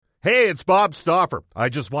Hey, it's Bob Stauffer. I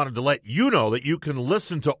just wanted to let you know that you can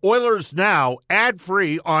listen to Oilers Now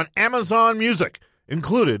ad-free on Amazon Music,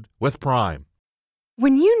 included with Prime.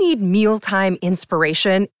 When you need mealtime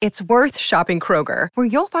inspiration, it's worth shopping Kroger, where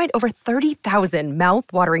you'll find over 30,000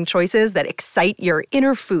 mouth-watering choices that excite your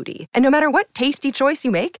inner foodie. And no matter what tasty choice you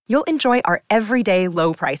make, you'll enjoy our everyday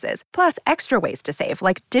low prices, plus extra ways to save,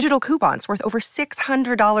 like digital coupons worth over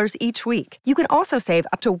 $600 each week. You can also save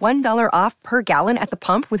up to $1 off per gallon at the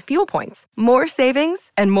pump with fuel points. More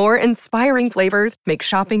savings and more inspiring flavors make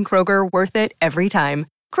shopping Kroger worth it every time.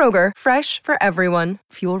 Kroger, fresh for everyone.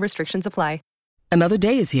 Fuel restrictions apply. Another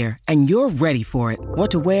day is here, and you're ready for it.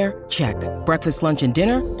 What to wear? Check. Breakfast, lunch, and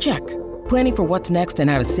dinner? Check. Planning for what's next and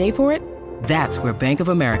how to save for it? That's where Bank of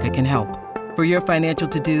America can help. For your financial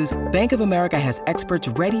to-dos, Bank of America has experts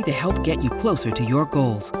ready to help get you closer to your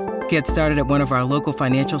goals. Get started at one of our local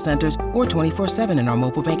financial centers or 24/7 in our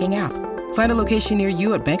mobile banking app. Find a location near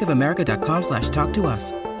you at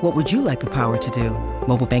bankofamerica.com/talktous. What would you like the power to do?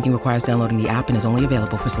 Mobile banking requires downloading the app and is only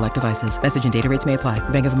available for select devices. Message and data rates may apply.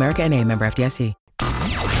 Bank of America N.A., member FDIC.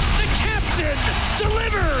 The captain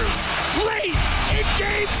delivers late in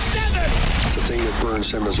Game 7. The thing that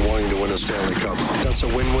burns him is wanting to win a Stanley Cup. That's a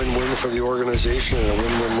win-win-win for the organization and a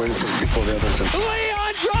win-win-win for the people of Edmonton.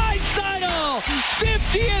 Leon Draisaitl,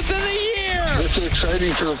 50th of the year. It's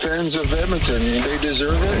exciting for the fans of Edmonton. They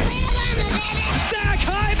deserve it. Zach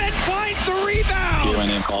Hyman finds the rebound. Get my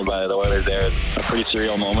name called by the Oilers there. A pretty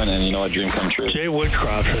surreal moment, and a dream come true. Jay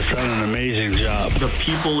Woodcroft has done an amazing job. The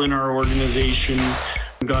people in our organization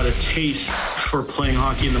got a taste for playing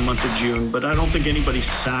hockey in the month of June, but I don't think anybody's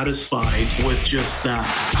satisfied with just that.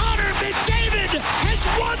 Connor McDavid has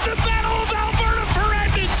won the Battle of Alberta for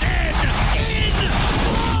Edmonton in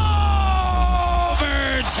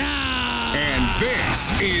overtime. And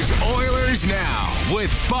this is Oilers Now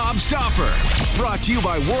with Bob Stauffer. Brought to you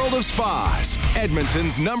by World of Spas,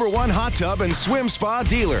 Edmonton's #1 hot tub and swim spa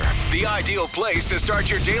dealer. The ideal place to start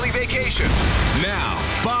your daily vacation. Now,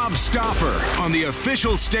 Bob Stauffer on the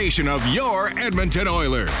official station of your Edmonton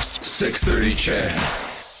Oilers. 630 CHED.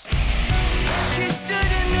 She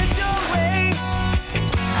stood in the doorway,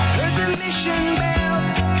 heard the mission bell.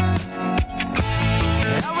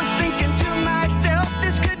 I was thinking to myself,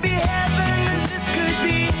 this could be heaven and this could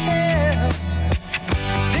be hell.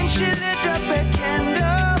 Then she lit up a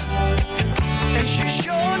candle and she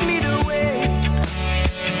showed me the way.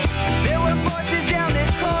 There were voices down the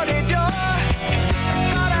corridor, I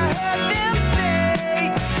thought I heard them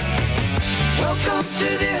say, welcome to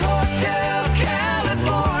the Hotel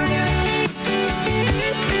California.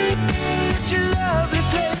 Such a lovely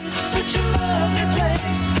place, such a lovely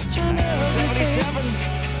place, such a lovely place.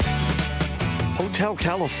 Hotel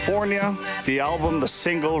California, the album, the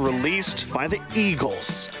single released by the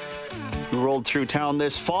Eagles, who rolled through town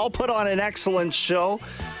this fall, put on an excellent show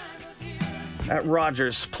at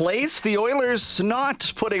Rogers Place. The Oilers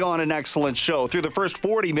not putting on an excellent show through the first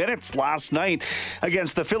 40 minutes last night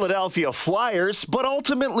against the Philadelphia Flyers, but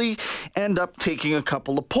ultimately end up taking a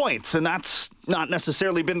couple of points, and that's not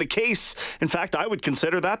necessarily been the case. In fact, I would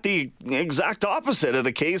consider that the exact opposite of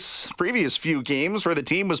the case previous few games where the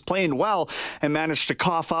team was playing well and managed to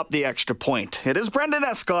cough up the extra point. It is Brendan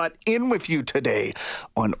Escott in with you today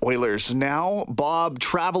on Oilers Now. Bob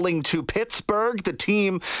traveling to Pittsburgh, the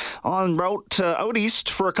team en route out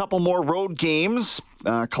east for a couple more road games.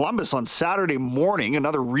 Columbus on Saturday morning,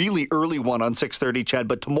 another really early one on 6:30, CHED.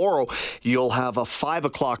 But tomorrow you'll have a 5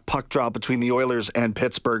 o'clock puck drop between the Oilers and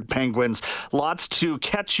Pittsburgh Penguins. Lots to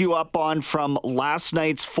catch you up on from last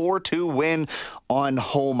night's 4-2 win on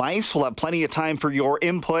home ice. We'll have plenty of time for your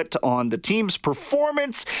input on the team's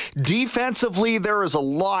performance. Defensively, there is a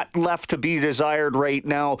lot left to be desired right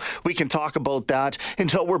now. We can talk about that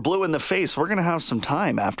until we're blue in the face. We're going to have some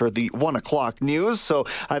time after the 1 o'clock news. So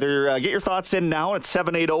either get your thoughts in now at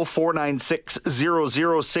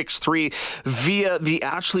 780-496-0063 via the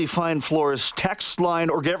Ashley Fine Floors text line,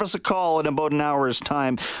 or give us a call in about an hour's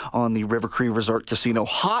time on the River Cree Resort Casino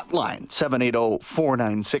hotline,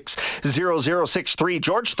 780-496-0063.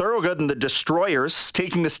 George Thorogood and the Destroyers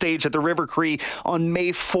taking the stage at the River Cree on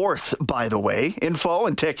May 4th, by the way. Info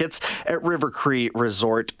and tickets at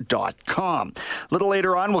rivercreeresort.com. A little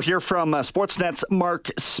later on, we'll hear from Sportsnet's Mark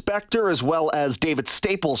Spector, as well as David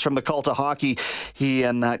Staples from the Cult of Hockey. He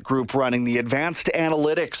and that group running the advanced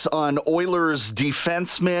analytics on Oilers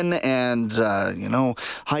defensemen and,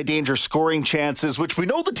 high danger scoring chances, which we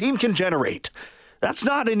know the team can generate. That's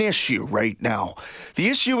not an issue right now. The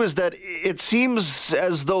issue is that it seems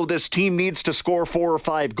as though this team needs to score 4 or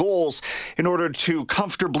 5 goals in order to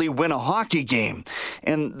comfortably win a hockey game.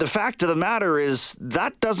 And the fact of the matter is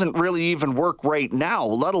that doesn't really even work right now,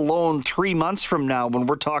 let alone 3 months from now when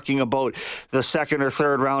we're talking about the second or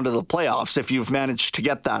third round of the playoffs, if you've managed to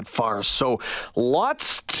get that far. So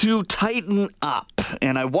lots to tighten up.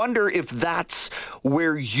 And I wonder if that's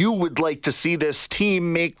where you would like to see this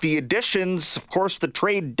team make the additions. Of course, the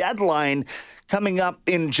trade deadline coming up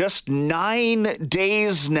in just 9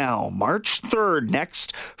 days now. March 3rd,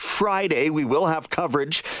 next Friday, we will have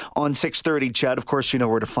coverage on 6:30 CHED. Of course, you know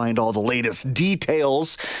where to find all the latest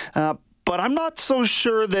details. But I'm not so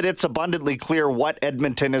sure that it's abundantly clear what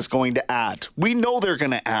Edmonton is going to add. We know they're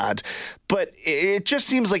going to add, but it just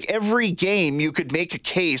seems like every game you could make a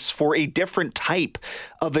case for a different type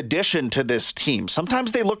of addition to this team.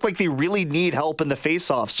 Sometimes they look like they really need help in the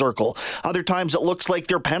face-off circle. Other times it looks like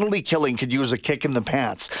their penalty killing could use a kick in the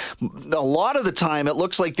pants. A lot of the time it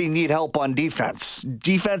looks like they need help on defense.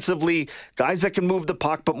 Defensively, guys that can move the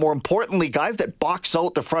puck, but more importantly, guys that box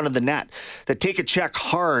out the front of the net, that take a check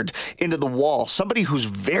hard into the wall. Somebody who's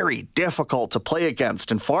very difficult to play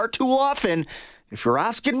against. And far too often, if you're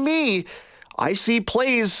asking me, I see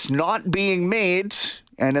plays not being made.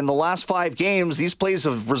 And in the last 5 games, these plays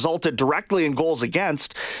have resulted directly in goals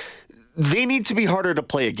against. They need to be harder to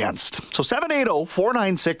play against. So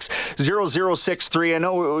 780-496-0063. I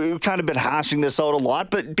know we've kind of been hashing this out a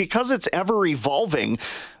lot, but because it's ever evolving,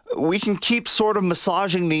 we can keep sort of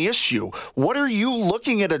massaging the issue. What are you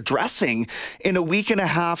looking at addressing in a week and a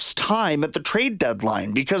half's time at the trade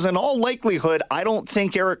deadline? Because in all likelihood, I don't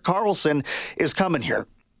think Erik Karlsson is coming here.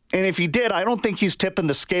 And if he did, I don't think he's tipping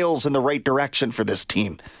the scales in the right direction for this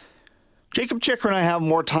team. Jacob Chychrun I have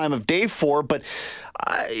more time of day for, but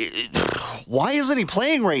why isn't he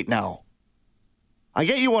playing right now? I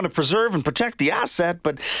get you want to preserve and protect the asset,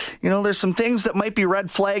 but, you know, there's some things that might be red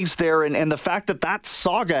flags there, and the fact that that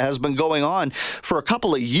saga has been going on for a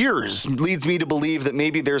couple of years leads me to believe that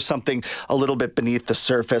maybe there's something a little bit beneath the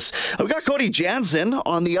surface. We've got Cody Jansen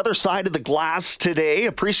on the other side of the glass today.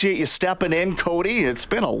 Appreciate you stepping in, Cody. It's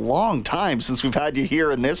been a long time since we've had you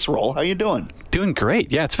here in this role. How you doing? Doing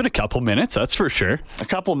great. Yeah, it's been a couple minutes, that's for sure. A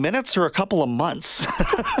couple minutes or a couple of months?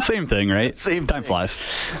 Same thing, right? Same time flies.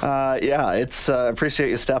 Yeah, it's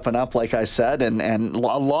appreciate you stepping up, like I said, and a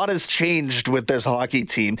lot has changed with this hockey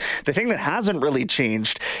team. The thing that hasn't really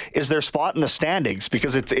changed is their spot in the standings,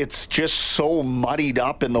 because it's just so muddied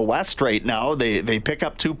up in the West right now. They pick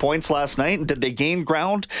up 2 points last night, and did they gain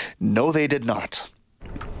ground? No, they did not.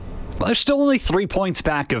 They're still only 3 points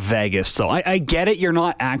back of Vegas, though. I get it. You're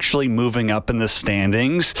not actually moving up in the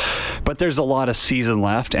standings, but there's a lot of season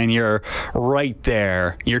left, and you're right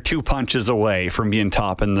there. You're 2 punches away from being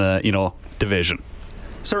top in the, division.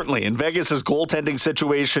 Certainly, and Vegas's goaltending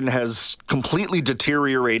situation has completely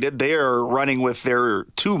deteriorated. They are running with their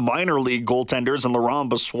 2 minor league goaltenders, and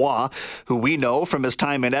Laurent Brossoit, who we know from his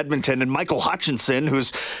time in Edmonton, and Michael Hutchinson,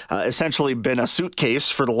 who's essentially been a suitcase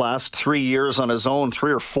for the last 3 years on his own,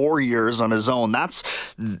 3 or 4 years on his own. That's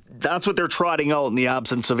what they're trotting out in the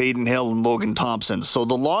absence of Adin Hill and Logan Thompson. So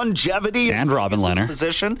the longevity and of Robin Lehner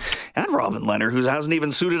position, and Robin Lehner, who hasn't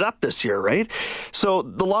even suited up this year, right? So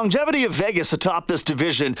the longevity of Vegas atop this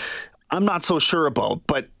division, I'm not so sure about.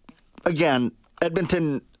 But again,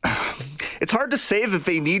 Edmonton, it's hard to say that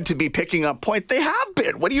they need to be picking up points. They have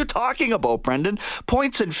been. What are you talking about, Brendan?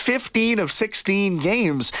 Points in 15 of 16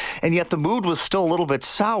 games, and yet the mood was still a little bit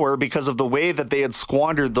sour because of the way that they had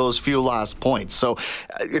squandered those few last points. So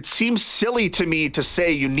it seems silly to me to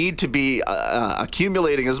say you need to be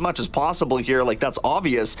accumulating as much as possible here. Like, that's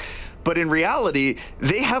obvious. But in reality,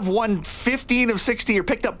 they have won 15 of 60, or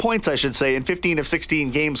picked up points, I should say, in 15 of 16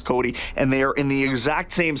 games, Cody, and they are in the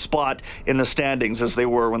exact same spot in the standings as they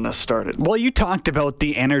were when this started. Well, you talked about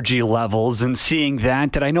the energy levels and seeing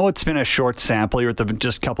that I know it's been a short sample here with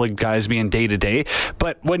just a couple of guys being day-to-day,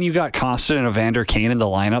 but when you got Kostin and Evander Kane in the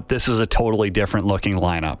lineup, this is a totally different looking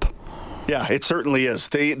lineup. Yeah, it certainly is.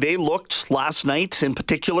 They looked last night in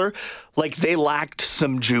particular like they lacked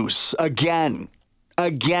some juice.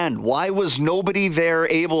 Again, why was nobody there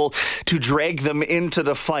able to drag them into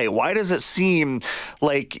the fight? Why does it seem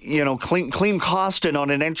like, Klim Kostin on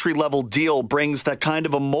an entry-level deal brings that kind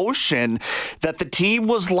of emotion that the team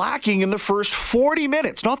was lacking in the first 40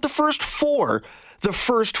 minutes? Not the first 4, the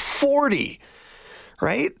first 40,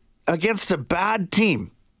 right? Against a bad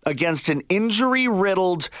team. Against an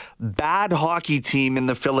injury-riddled, bad hockey team in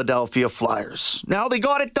the Philadelphia Flyers. Now, they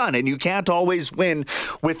got it done, and you can't always win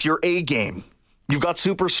with your A game. You've got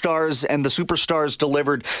superstars, and the superstars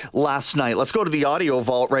delivered last night. Let's go to the audio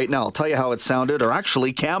vault right now. I'll tell you how it sounded, or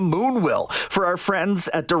actually Cam Moon will, for our friends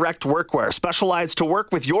at Direct Workwear, specialized to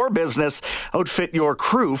work with your business, outfit your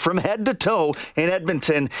crew from head to toe in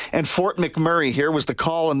Edmonton and Fort McMurray. Here was the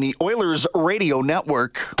call on the Oilers radio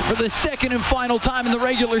network. For the second and final time in the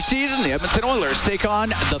regular season, the Edmonton Oilers take on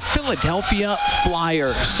the Philadelphia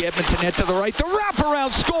Flyers. Edmonton head to the right, the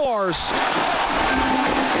wraparound scores.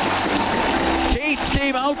 Cates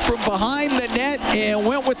came out from behind the net and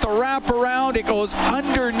went with the wraparound. It goes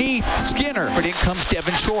underneath Skinner. But in comes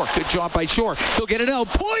Devin Shore. Good job by Shore. He'll get it out.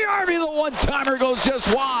 Puljujarvi, the one-timer, goes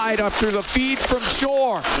just wide after the feed from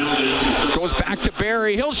Shore. Goes back to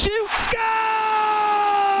Barrie. He'll shoot. Scores!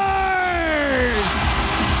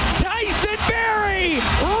 Tyson Barrie,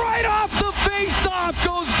 right off the face-off,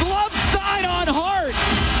 goes glove side on Hart.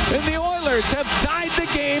 And the Oilers have tied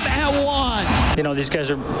the game at 1. You know, these guys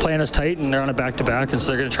are playing us tight, and they're on a back-to-back, and so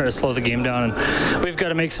they're going to try to slow the game down. And we've got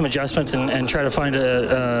to make some adjustments and try to find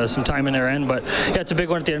some time in their end. But, yeah, it's a big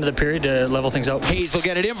one at the end of the period to level things out. Hayes will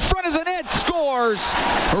get it in front of the net, scores.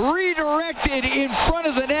 Redirected in front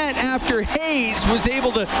of the net after Hayes was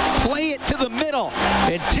able to play it to the middle.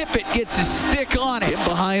 And Tippett gets his stick on it. In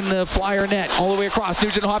behind the Flyer net, all the way across.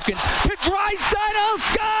 Nugent Hopkins to Draisaitl,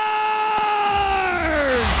 scores!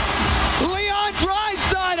 Leon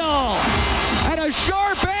Draisaitl at a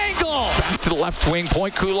sharp angle. Back to the left wing,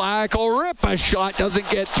 point Kulak will rip a shot, doesn't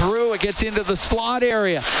get through. It gets into the slot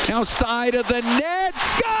area. Now side of the net,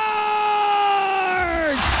 scores!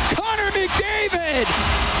 Connor McDavid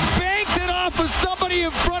banked it off of somebody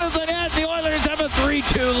in front of the net. The Oilers have a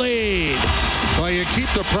 3-2 lead. Well, you keep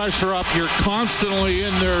the pressure up. You're constantly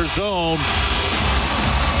in their zone.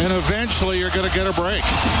 And eventually you're going to get a break.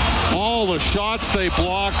 All the shots they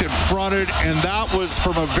blocked and fronted, and that was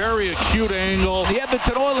from a very acute angle. The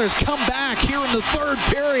Edmonton Oilers come back here in the third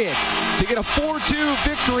period to get a 4-2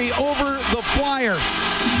 victory over the Flyers.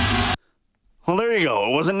 Well, there you go.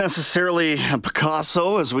 It wasn't necessarily a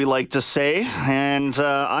Picasso, as we like to say, and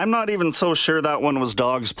I'm not even so sure that one was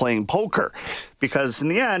dogs playing poker, because in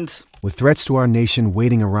the end... With threats to our nation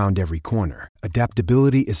waiting around every corner,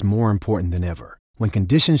 adaptability is more important than ever. When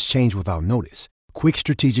conditions change without notice, quick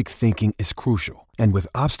strategic thinking is crucial. And with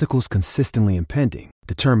obstacles consistently impending,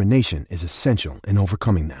 determination is essential in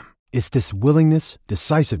overcoming them. It's this willingness,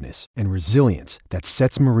 decisiveness, and resilience that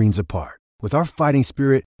sets Marines apart. With our fighting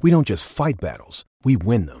spirit, we don't just fight battles, we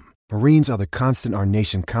win them. Marines are the constant our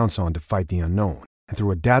nation counts on to fight the unknown. And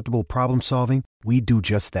through adaptable problem solving, we do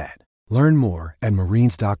just that. Learn more at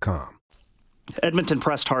marines.com. Edmonton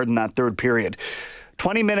pressed hard in that third period.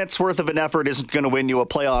 20 minutes worth of an effort isn't going to win you a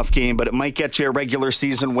playoff game, but it might get you a regular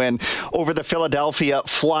season win over the Philadelphia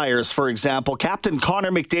Flyers, for example. Captain Connor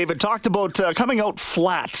McDavid talked about coming out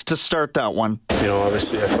flat to start that one. You know,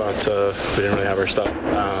 obviously I thought we didn't really have our stuff.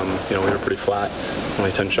 We were pretty flat. Only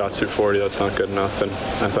 10 shots through 40, that's not good enough, and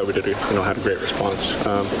I thought we had a great response.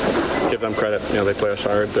 Give them credit. They play us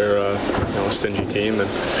hard. They're a stingy team, and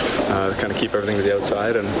kind of keep everything to the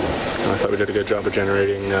outside, and I thought we did a good job of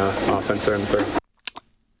generating offense there in the third.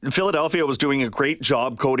 Philadelphia was doing a great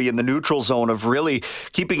job, Cody, in the neutral zone of really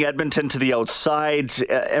keeping Edmonton to the outside.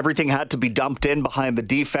 Everything had to be dumped in behind the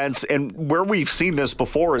defense. And where we've seen this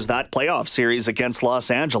before is that playoff series against Los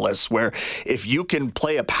Angeles, where if you can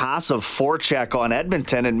play a passive forecheck on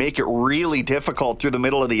Edmonton and make it really difficult through the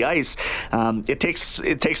middle of the ice, it takes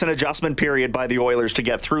an adjustment period by the Oilers to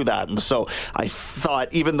get through that. And so I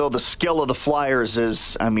thought, even though the skill of the Flyers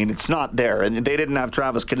is, it's not there. And they didn't have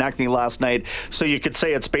Travis Konechny last night, so you could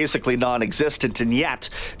say it's basically non-existent, and yet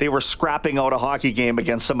they were scrapping out a hockey game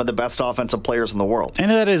against some of the best offensive players in the world. And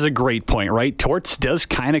that is a great point, right? Torts does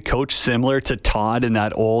kind of coach similar to Todd in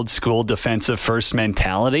that old school defensive first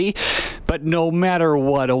mentality, but no matter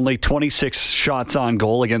what, only 26 shots on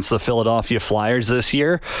goal against the Philadelphia Flyers this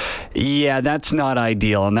year. Yeah, that's not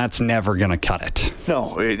ideal, and that's never going to cut it.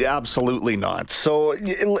 No, absolutely not. So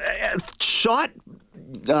shot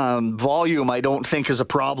volume, I don't think, is a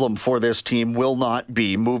problem for this team, will not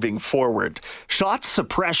be moving forward. Shot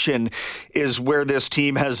suppression is where this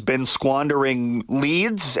team has been squandering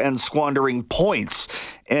leads and squandering points.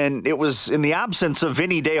 And it was in the absence of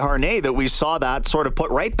Vinny Desharnais that we saw that sort of put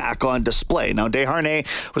right back on display. Now, Desharnais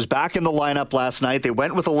was back in the lineup last night. They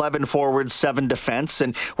went with 11 forwards, 7 defense,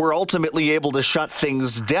 and were ultimately able to shut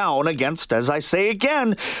things down against, as I say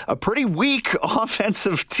again, a pretty weak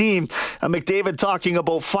offensive team. McDavid talking about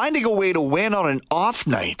about finding a way to win on an off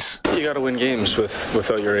night. You got to win games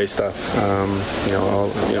without your A stuff. I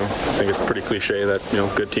think it's pretty cliche that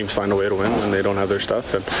good teams find a way to win when they don't have their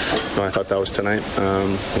stuff, and I thought that was tonight.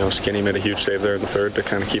 Skinny made a huge save there in the third to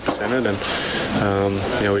kind of keep us in it,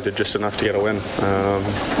 and we did just enough to get a win.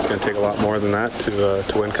 It's going to take a lot more than that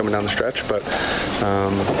to win coming down the stretch, but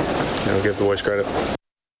give the boys credit.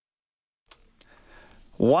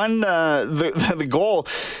 The goal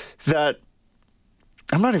that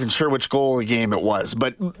I'm not even sure which goal of the game it was,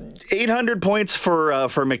 but 800 points for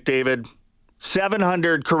McDavid,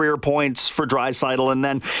 700 career points for Draisaitl, and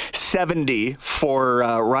then 70 for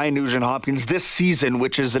Ryan Nugent-Hopkins this season,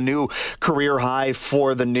 which is a new career high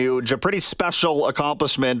for the Nuge. A pretty special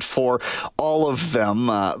accomplishment for all of them.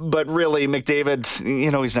 But really, McDavid,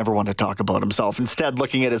 he's never one to talk about himself. Instead,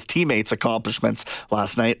 looking at his teammates' accomplishments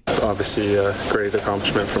last night. Obviously, a great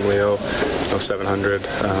accomplishment from Leo. 700,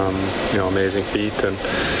 amazing feat, and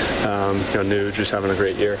Nuge just having a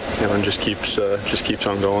great year, and just keeps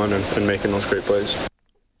on going and making those great plays.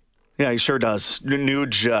 Yeah, he sure does.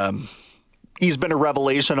 Nuge, he's been a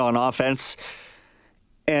revelation on offense.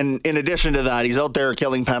 And in addition to that, he's out there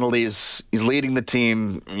killing penalties. He's leading the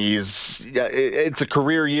team. It's a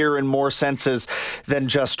career year in more senses than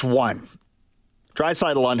just one.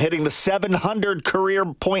 Draisaitl on hitting the 700 career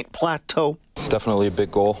point plateau. Definitely a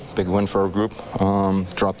big goal, big win for our group.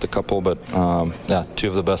 Dropped a couple, but two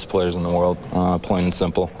of the best players in the world, plain and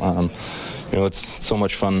simple. It's so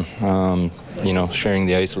much fun, sharing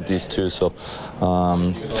the ice with these two. So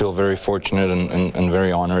feel very fortunate and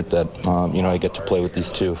very honored that, I get to play with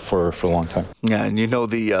these two for a long time. Yeah, and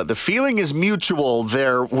the feeling is mutual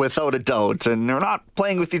there without a doubt. And they're not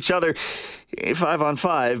playing with each other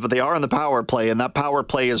 5-on-5, but they are on the power play, and that power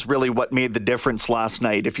play is really what made the difference last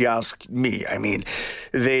night, if you ask me. I mean,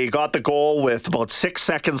 they got the goal with about 6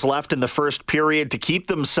 seconds left in the first period to keep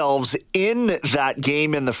themselves in that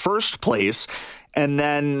game in the first place. And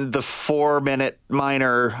then the 4-minute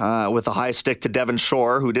minor with a high stick to Devon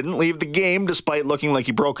Shore, who didn't leave the game despite looking like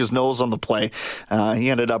he broke his nose on the play. He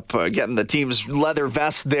ended up getting the team's leather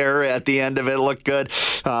vest there at the end of it. Looked good.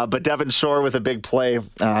 But Devon Shore with a big play.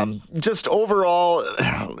 Just overall,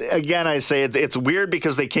 again, I say it's weird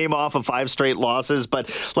because they came off of 5 straight losses.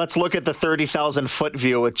 But let's look at the 30,000-foot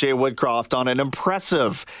view with Jay Woodcroft on an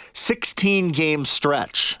impressive 16-game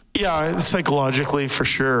stretch. Yeah, psychologically for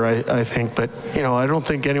sure, I think. But, I don't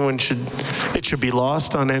think it should be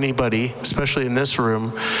lost on anybody, especially in this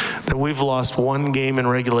room, that we've lost one game in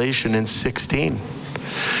regulation in 16.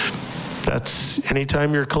 That's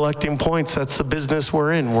anytime you're collecting points, that's the business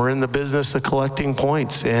we're in. We're in the business of collecting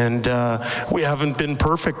points. And we haven't been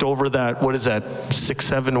perfect over that,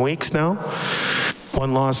 6-7 weeks now?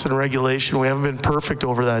 One loss in regulation. We haven't been perfect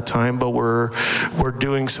over that time, but we're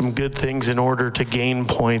doing some good things in order to gain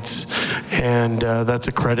points, and that's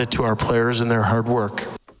a credit to our players and their hard work.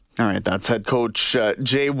 All right, that's head coach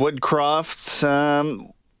Jay Woodcroft.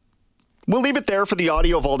 We'll leave it there for the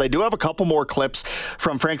audio vault. I do have a couple more clips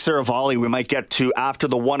from Frank Seravalli we might get to after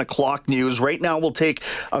the 1 o'clock news. Right now, we'll take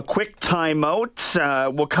a quick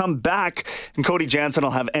timeout. We'll come back, and Cody Jansen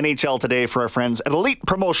will have NHL Today for our friends at Elite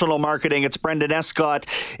Promotional Marketing. It's Brendan Escott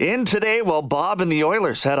in today while Bob and the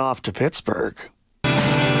Oilers head off to Pittsburgh.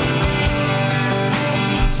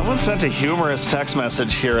 Someone sent a humorous text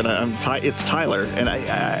message here, and it's Tyler, and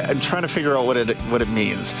I'm trying to figure out what it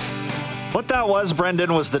means. What that was,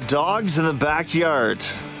 Brendan, was the dogs in the backyard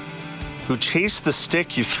who chased the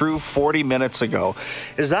stick you threw 40 minutes ago.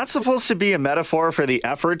 Is that supposed to be a metaphor for the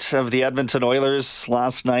effort of the Edmonton Oilers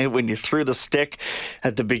last night when you threw the stick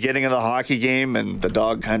at the beginning of the hockey game and the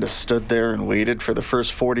dog kind of stood there and waited for the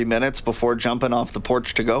first 40 minutes before jumping off the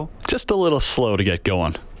porch to go? Just a little slow to get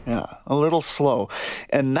going. Yeah, a little slow.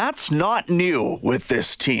 And that's not new with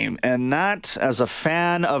this team. And that, as a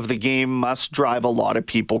fan of the game, must drive a lot of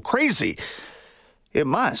people crazy. It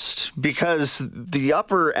must, because the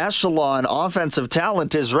upper echelon offensive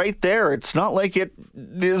talent is right there. It's not like it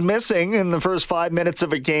is missing in the first 5 minutes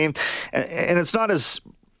of a game. And it's not as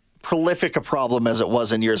prolific a problem as it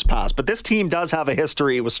was in years past. But this team does have a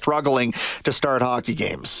history with struggling to start hockey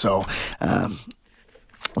games. So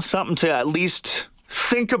something to at least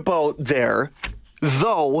think about there,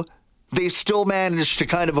 though they still managed to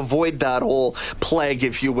kind of avoid that whole plague,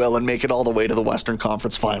 if you will, and make it all the way to the Western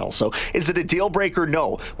Conference Final. So is it a deal breaker?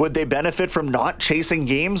 No. Would they benefit from not chasing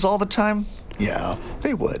games all the time? Yeah,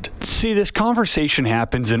 they would. See, this conversation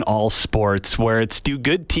happens in all sports where it's, do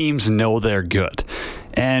good teams know they're good?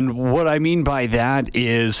 And what I mean by that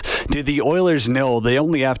is, do the Oilers know they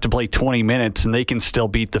only have to play 20 minutes and they can still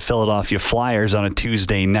beat the Philadelphia Flyers on a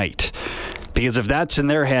Tuesday night? Because if that's in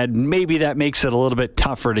their head, maybe that makes it a little bit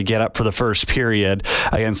tougher to get up for the first period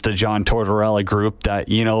against a John Tortorella group that,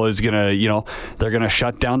 is going to, they're going to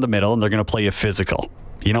shut down the middle and they're going to play you physical.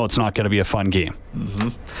 It's not going to be a fun game. Mm-hmm.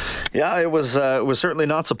 Yeah, it was certainly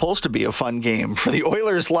not supposed to be a fun game for the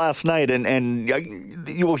Oilers last night. And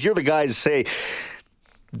you will hear the guys say,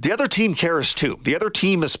 the other team cares too. The other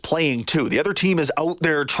team is playing too. The other team is out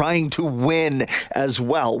there trying to win as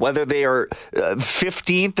well, whether they are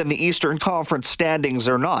 15th in the Eastern Conference standings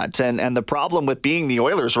or not. And the problem with being the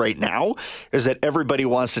Oilers right now is that everybody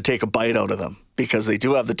wants to take a bite out of them, because they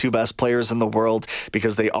do have the two best players in the world,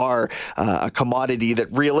 because they are a commodity that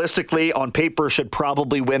realistically on paper should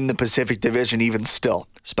probably win the Pacific Division even still,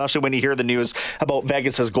 especially when you hear the news about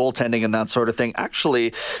Vegas's goaltending and that sort of thing.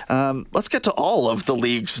 Actually, let's get to all of the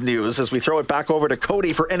league's news as we throw it back over to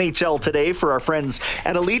Cody for NHL Today for our friends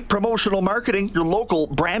at Elite Promotional Marketing, your local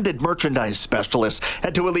branded merchandise specialist.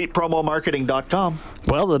 Head to elitepromomarketing.com.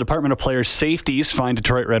 Well, the Department of Player Safeties fined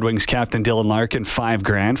Detroit Red Wings captain Dylan Larkin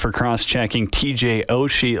 $5,000 for cross-checking TJ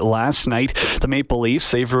Oshie last night. The Maple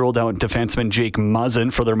Leafs, they've ruled out defenseman Jake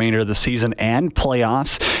Muzzin for the remainder of the season and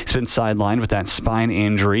playoffs. He's been sidelined with that spine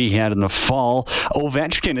injury he had in the fall.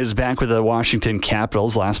 Ovechkin is back with the Washington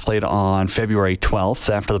Capitals, last played on February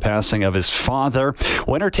 12th after the passing of his father.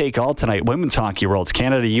 Winner take all tonight. Women's Hockey Worlds,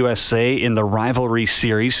 Canada-USA in the rivalry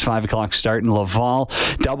series. 5 o'clock start in Laval.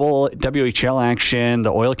 Double WHL action.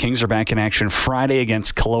 The Oil Kings are back in action Friday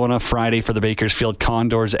against Kelowna. Friday for the Bakersfield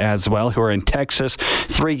Condors as well, who are in Texas.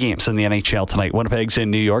 3 games in the NHL tonight. Winnipeg's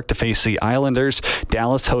in New York to face the Islanders.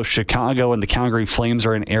 Dallas hosts Chicago, and the Calgary Flames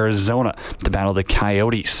are in Arizona to battle the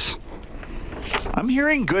Coyotes. I'm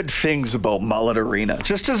hearing good things about Mullet Arena.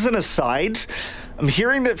 Just as an aside, I'm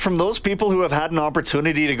hearing that from those people who have had an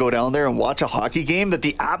opportunity to go down there and watch a hockey game, that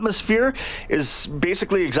the atmosphere is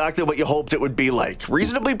basically exactly what you hoped it would be like.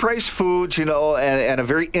 Reasonably priced food, and a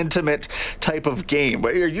very intimate type of game.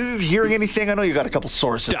 Are you hearing anything? I know you got a couple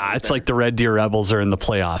sources. Yeah, it's like the Red Deer Rebels are in the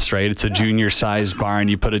playoffs, right? It's a junior-sized barn.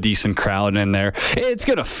 You put a decent crowd in there. It's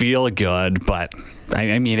going to feel good, but,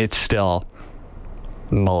 I mean, it's still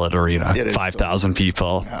Mullet Arena, 5,000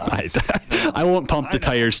 people. I won't pump the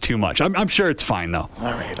tires too much. I'm sure it's fine, though.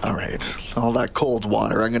 All right. All that cold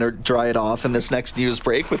water. I'm going to dry it off in this next news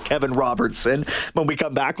break with Kevin Robertson. When we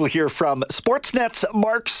come back, we'll hear from Sportsnet's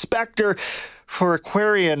Mark Spector for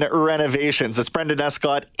Aquarian renovations. It's Brendan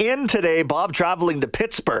Escott in today. Bob traveling to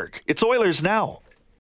Pittsburgh. It's Oilers Now.